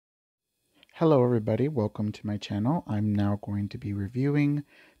Hello everybody, welcome to my channel. I'm now going to be reviewing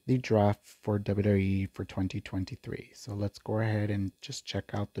the draft for WWE for 2023. So let's go ahead and just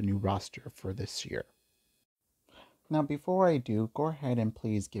check out the new roster for this year. Now before I do, go ahead and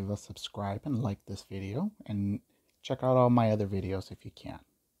please give a subscribe and like this video and check out all my other videos if you can.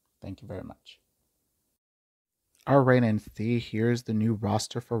 Thank you very much. Alright, and see, here's the new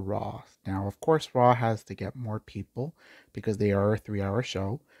roster for Raw. Now, of course, Raw has to get more people because they are a 3-hour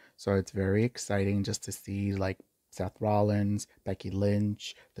show. So it's very exciting just to see like Seth Rollins, Becky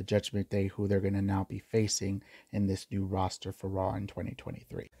Lynch, the Judgment Day, who they're going to now be facing in this new roster for Raw in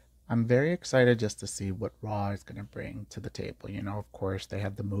 2023. I'm very excited just to see what Raw is going to bring to the table. You know, of course, they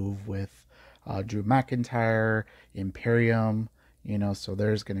had the move with Drew McIntyre, Imperium, so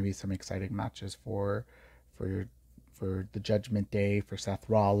there's going to be some exciting matches for for the Judgment Day, for Seth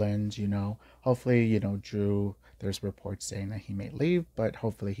Rollins. Hopefully, Drew, there's reports saying that he may leave, but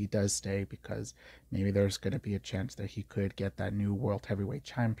hopefully he does stay because maybe there's going to be a chance that he could get that new World Heavyweight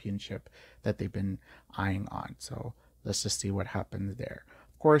Championship that they've been eyeing on. So let's just see what happens there.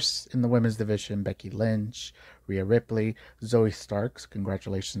 Of course, in the women's division, Becky Lynch, Rhea Ripley, Zoe Starks,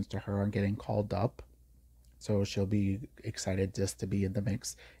 congratulations to her on getting called up. So she'll be excited just to be in the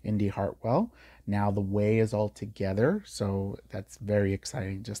mix. Indy Hartwell. Now the way is all together, so that's very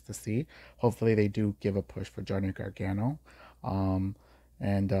exciting just to see. Hopefully they do give a push for Johnny Gargano. And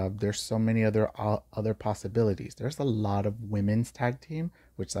there's so many other possibilities. There's a lot of women's tag team,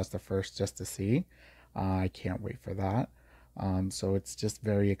 which that's the first just to see. I can't wait for that. So it's just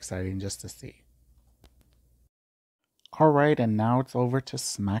very exciting just to see. Alright, and now it's over to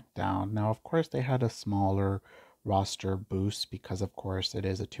SmackDown. Now, of course, they had a smaller roster boost because, of course, it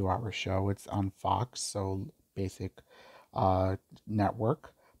is a 2-hour show. It's on Fox, so basic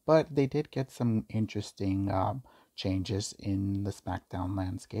network. But they did get some interesting changes in the SmackDown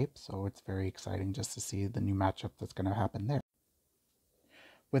landscape, so it's very exciting just to see the new matchup that's going to happen there.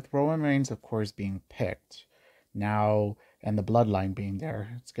 With Roman Reigns, of course, being picked now and the bloodline being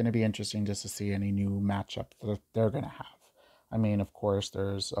there, it's going to be interesting just to see any new matchup that they're going to have. I mean, of course,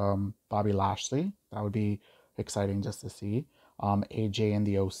 there's Bobby Lashley. That would be exciting just to see. AJ and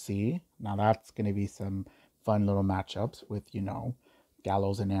the OC. Now that's going to be some fun little matchups with,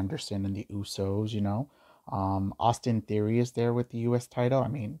 Gallows and Anderson and the Usos, Austin Theory is there with the US title. I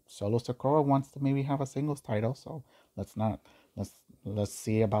mean, Solo Sikoa wants to maybe have a singles title, so let's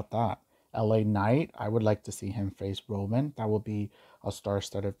see about that. LA Knight, I would like to see him face Roman. That will be a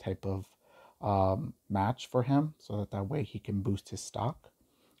star-studded type of match for him, so that way he can boost his stock.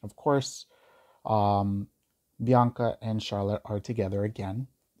 Of course, Bianca and Charlotte are together again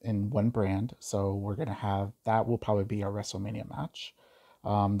in one brand, so we're gonna have that. Will probably be our WrestleMania match.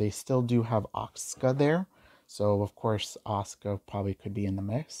 They still do have Asuka there, so of course Asuka probably could be in the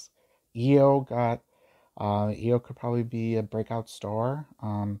mix. Io could probably be a breakout star.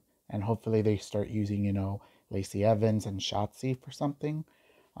 And hopefully they start using, Lacey Evans and Shotzi for something.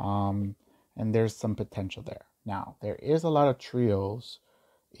 And there's some potential there. Now, there is a lot of trios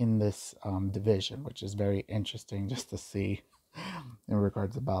in this division, which is very interesting just to see in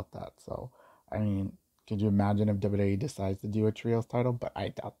regards about that. So, I mean, could you imagine if WWE decides to do a trios title? But I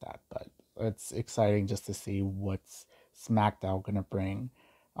doubt that. But it's exciting just to see what's SmackDown going to bring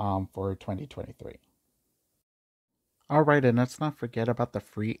for 2023. Alright, and let's not forget about the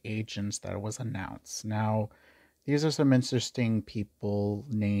free agents that was announced. Now, these are some interesting people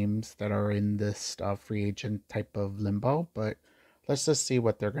names that are in this free agent type of limbo, but let's just see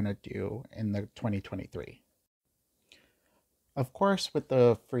what they're going to do in the 2023. Of course, with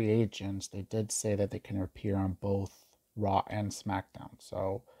the free agents, they did say that they can appear on both Raw and SmackDown.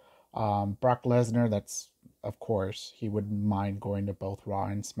 So, Brock Lesnar, of course, he wouldn't mind going to both Raw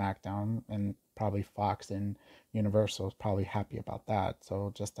and SmackDown, and probably Fox and Universal is probably happy about that.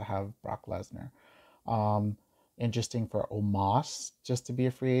 So just to have Brock Lesnar. Interesting for Omos just to be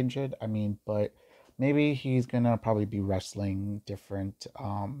a free agent. I mean, but maybe he's going to probably be wrestling different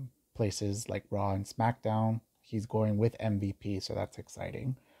places like Raw and SmackDown. He's going with MVP, so that's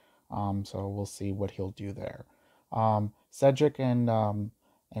exciting. So we'll see what he'll do there. Cedric and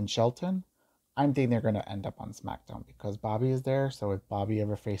Shelton, I think they're going to end up on SmackDown because Bobby is there. So if Bobby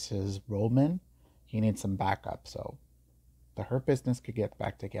ever faces Roman, he needs some backup. So the Hurt Business could get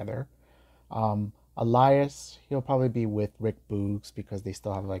back together. Elias, he'll probably be with Rick Boogs because they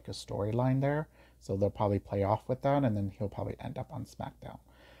still have like a storyline there. So they'll probably play off with that, and then he'll probably end up on SmackDown.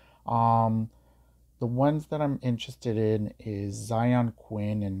 The ones that I'm interested in is Zion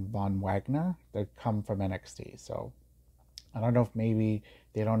Quinn and Von Wagner that come from NXT. So I don't know if maybe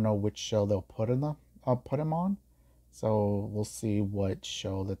they don't know which show they'll put him on, So we'll see what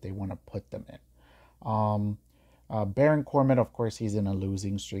show that they want to put them in. Baron Corbin, of course, he's in a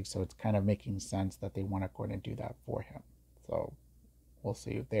losing streak, so it's kind of making sense that they want to go ahead and do that for him. So we'll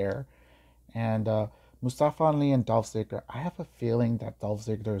see there. And Mustafa Ali and Dolph Ziggler, I have a feeling that Dolph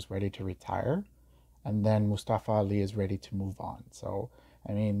Ziggler is ready to retire, and then Mustafa Ali is ready to move on. So,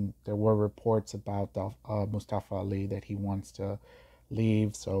 I mean, there were reports about Mustafa Ali that he wants to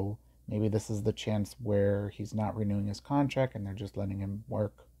leave. So maybe this is the chance where he's not renewing his contract and they're just letting him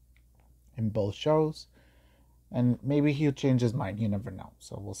work in both shows. And maybe he'll change his mind. You never know.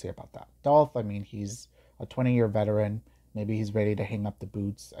 So we'll see about that. Dolph, I mean, he's a 20-year veteran. Maybe he's ready to hang up the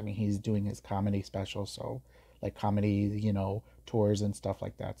boots. I mean, he's doing his comedy special, so like comedy, tours and stuff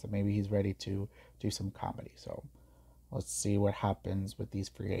like that. So maybe he's ready to do some comedy. So let's see what happens with these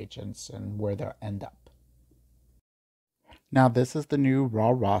free agents and where they'll end up. Now, this is the new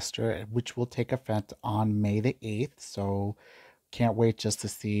Raw roster, which will take effect on May the 8th. So can't wait just to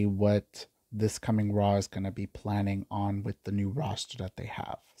see what this coming Raw is going to be planning on with the new roster that they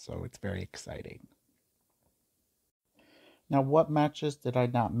have. So it's very exciting. Now, what matches did I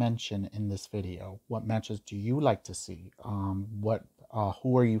not mention in this video? What matches do you like to see?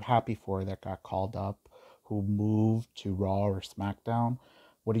 Who are you happy for that got called up? Who moved to Raw or SmackDown?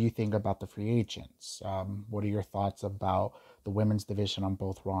 What do you think about the free agents? What are your thoughts about the women's division on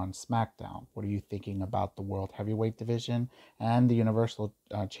both Raw and SmackDown? What are you thinking about the World Heavyweight division and the Universal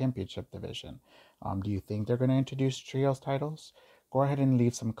Championship division? Do you think they're going to introduce trios titles? Go ahead and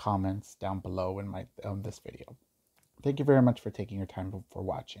leave some comments down below in this video. Thank you very much for taking your time for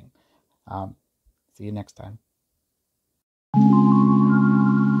watching. See you next time.